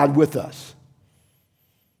 God with us.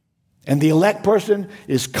 And the elect person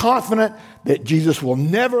is confident that Jesus will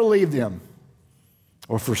never leave them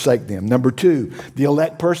or forsake them. Number 2, the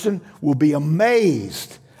elect person will be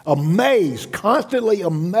amazed, constantly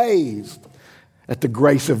amazed at the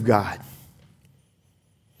grace of God.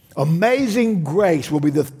 Amazing grace will be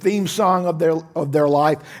the theme song of their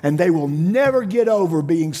life, and they will never get over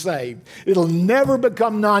being saved. It'll never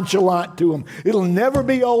become nonchalant to them. It'll never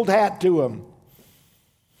be old hat to them.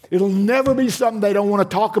 It'll never be something they don't want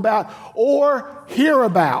to talk about or hear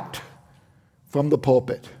about from the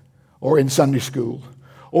pulpit or in Sunday school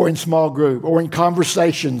or in small group or in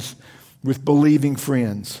conversations with believing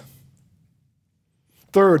friends.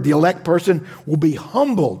 Third, the elect person will be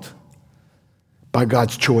humbled by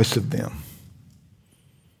God's choice of them.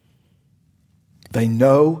 They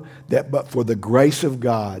know that but for the grace of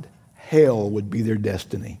God, hell would be their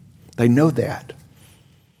destiny. They know that.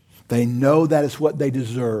 They know that is what they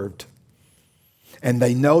deserved. And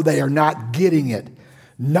they know they are not getting it.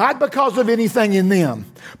 Not because of anything in them,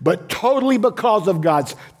 but totally because of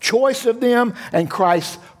God's choice of them and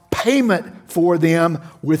Christ's payment for them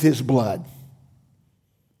with his blood.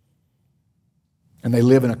 And they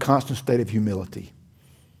live in a constant state of humility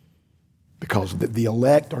because the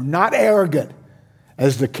elect are not arrogant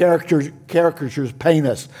as the caricatures paint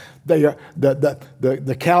us. They are,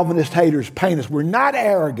 the Calvinist haters paint us. We're not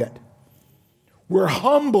arrogant. We're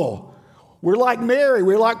humble. We're like Mary.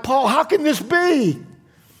 We're like Paul. How can this be?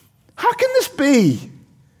 How can this be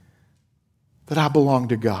that I belong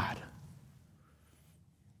to God?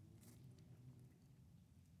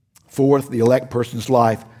 Fourth, the elect person's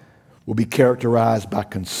life will be characterized by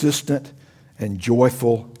consistent and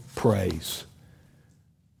joyful praise.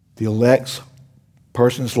 The elect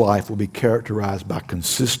person's life will be characterized by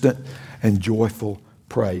consistent and joyful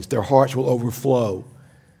praise. Their hearts will overflow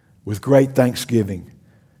with great thanksgiving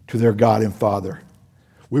to their God and Father.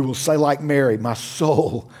 We will say like Mary, my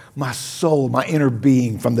soul, my inner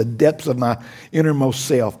being, from the depths of my innermost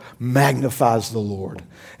self, magnifies the Lord,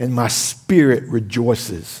 and my spirit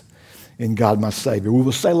rejoices in God my Savior. We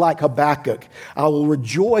will say like Habakkuk, I will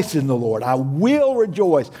rejoice in the Lord. I will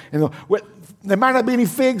rejoice. There might not be any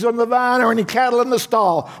figs on the vine or any cattle in the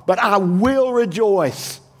stall, but I will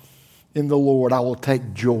rejoice in the Lord. I will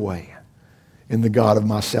take joy in the God of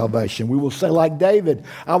my salvation. We will say like David,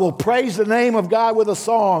 I will praise the name of God with a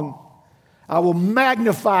song. I will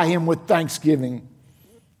magnify him with thanksgiving,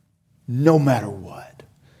 no matter what.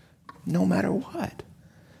 No matter what.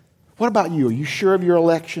 What about you? Are you sure of your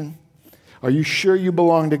election? Are you sure you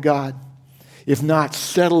belong to God? If not,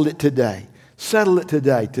 settle it today. Settle it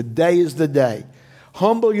today. Today is the day.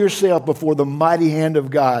 Humble yourself before the mighty hand of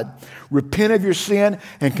God. Repent of your sin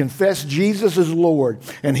and confess Jesus as Lord,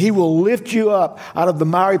 and he will lift you up out of the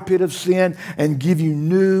miry pit of sin and give you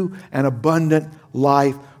new and abundant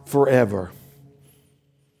life forever.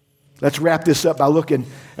 Let's wrap this up by looking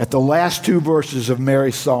at the last two verses of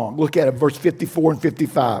Mary's song. Look at it, verse 54 and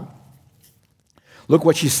 55. Look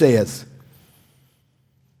what she says.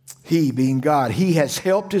 He, being God, he has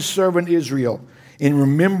helped his servant Israel in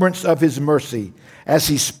remembrance of his mercy, as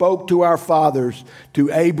he spoke to our fathers,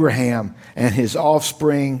 to Abraham and his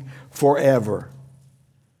offspring forever.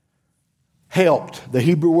 Helped, the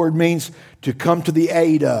Hebrew word means to come to the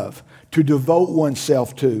aid of, to devote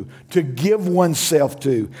oneself to give oneself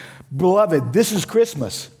to. Beloved, this is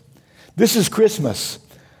Christmas. This is Christmas.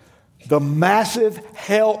 The massive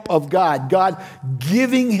help of God. God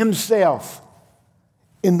giving himself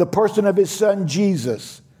in the person of his son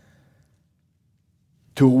Jesus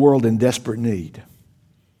to a world in desperate need.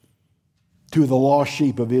 To the lost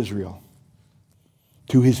sheep of Israel,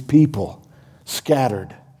 to his people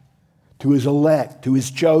scattered, to his elect, to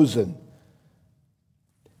his chosen.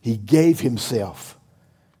 He gave himself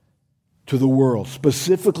to the world,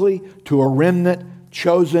 specifically to a remnant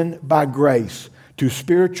chosen by grace, to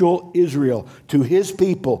spiritual Israel, to his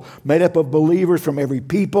people, made up of believers from every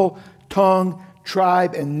people, tongue,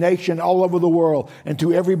 tribe, and nation all over the world, and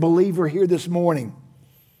to every believer here this morning.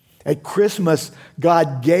 At Christmas,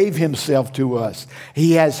 God gave himself to us.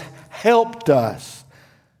 He has helped us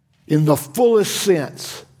in the fullest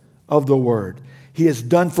sense of the word. He has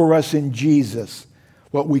done for us in Jesus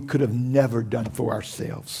what we could have never done for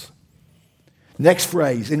ourselves. Next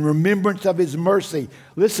phrase, in remembrance of his mercy.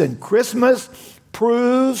 Listen, Christmas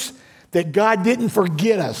proves that God didn't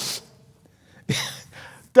forget us.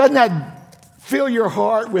 Doesn't that fill your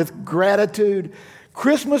heart with gratitude?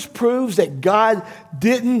 Christmas proves that God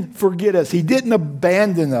didn't forget us. He didn't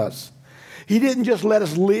abandon us. He didn't just let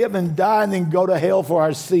us live and die and then go to hell for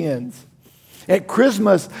our sins. At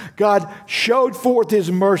Christmas, God showed forth his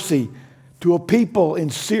mercy to a people in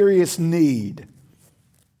serious need.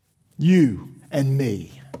 You and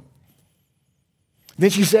me. Then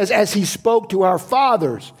she says, as he spoke to our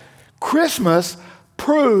fathers, Christmas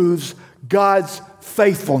proves God's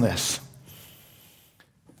faithfulness.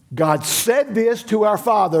 God said this to our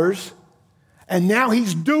fathers, and now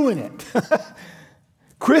he's doing it.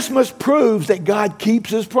 Christmas proves that God keeps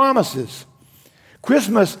his promises.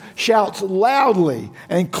 Christmas shouts loudly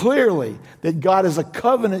and clearly that God is a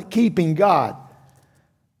covenant-keeping God.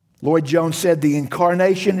 Lloyd Jones said the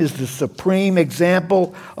incarnation is the supreme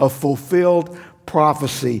example of fulfilled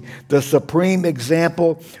prophecy, the supreme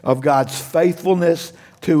example of God's faithfulness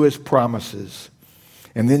to his promises.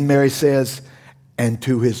 And then Mary says, and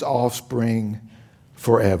to his offspring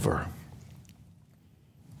forever.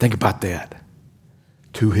 Think about that.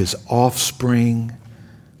 to his offspring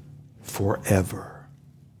forever.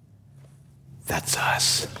 That's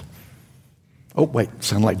us. Oh, wait,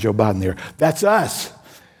 sound like Joe Biden there. That's us.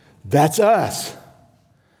 That's us.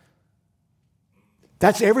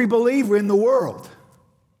 That's every believer in the world.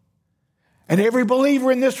 And every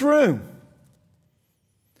believer in this room.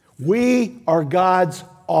 We are God's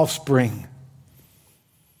offspring.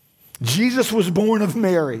 Jesus was born of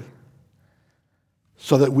Mary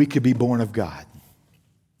so that we could be born of God.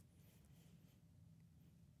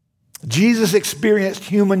 Jesus experienced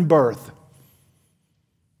human birth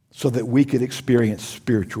so that we could experience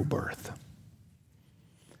spiritual birth.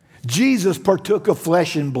 Jesus partook of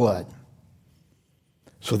flesh and blood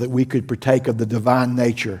so that we could partake of the divine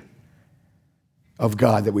nature of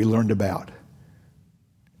God that we learned about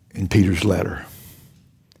in Peter's letter.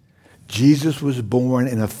 Jesus was born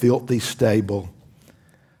in a filthy stable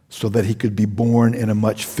so that he could be born in a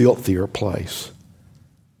much filthier place,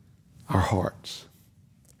 our hearts.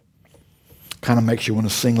 Kind of makes you want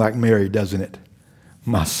to sing like Mary, doesn't it?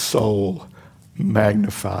 My soul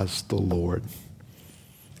magnifies the Lord,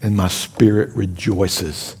 and my spirit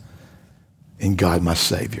rejoices in God my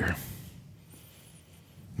Savior.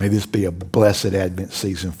 May this be a blessed Advent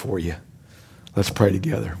season for you. Let's pray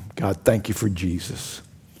together. God, thank you for Jesus.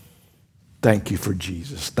 Thank you for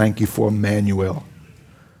Jesus. Thank you for Emmanuel.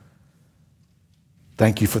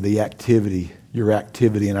 Thank you for the activity, your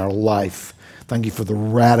activity in our life. Thank you for the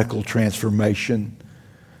radical transformation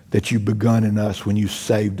that you've begun in us when you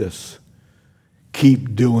saved us.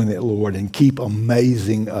 Keep doing it, Lord, and keep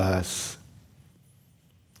amazing us.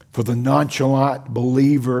 For the nonchalant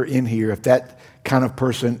believer in here, if that kind of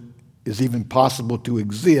person is even possible to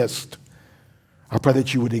exist, I pray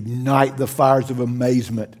that you would ignite the fires of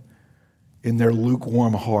amazement in their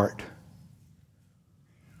lukewarm heart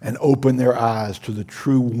and open their eyes to the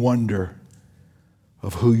true wonder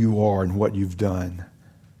of who you are and what you've done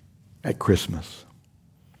at Christmas.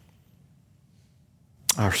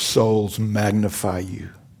 Our souls magnify you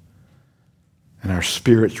and our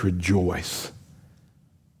spirits rejoice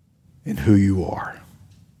in who you are.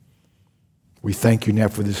 We thank you now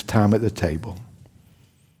for this time at the table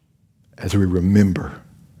as we remember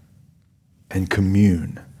and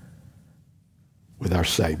commune with our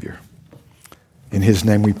Savior. In his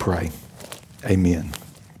name we pray. Amen.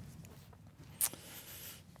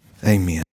 Amen.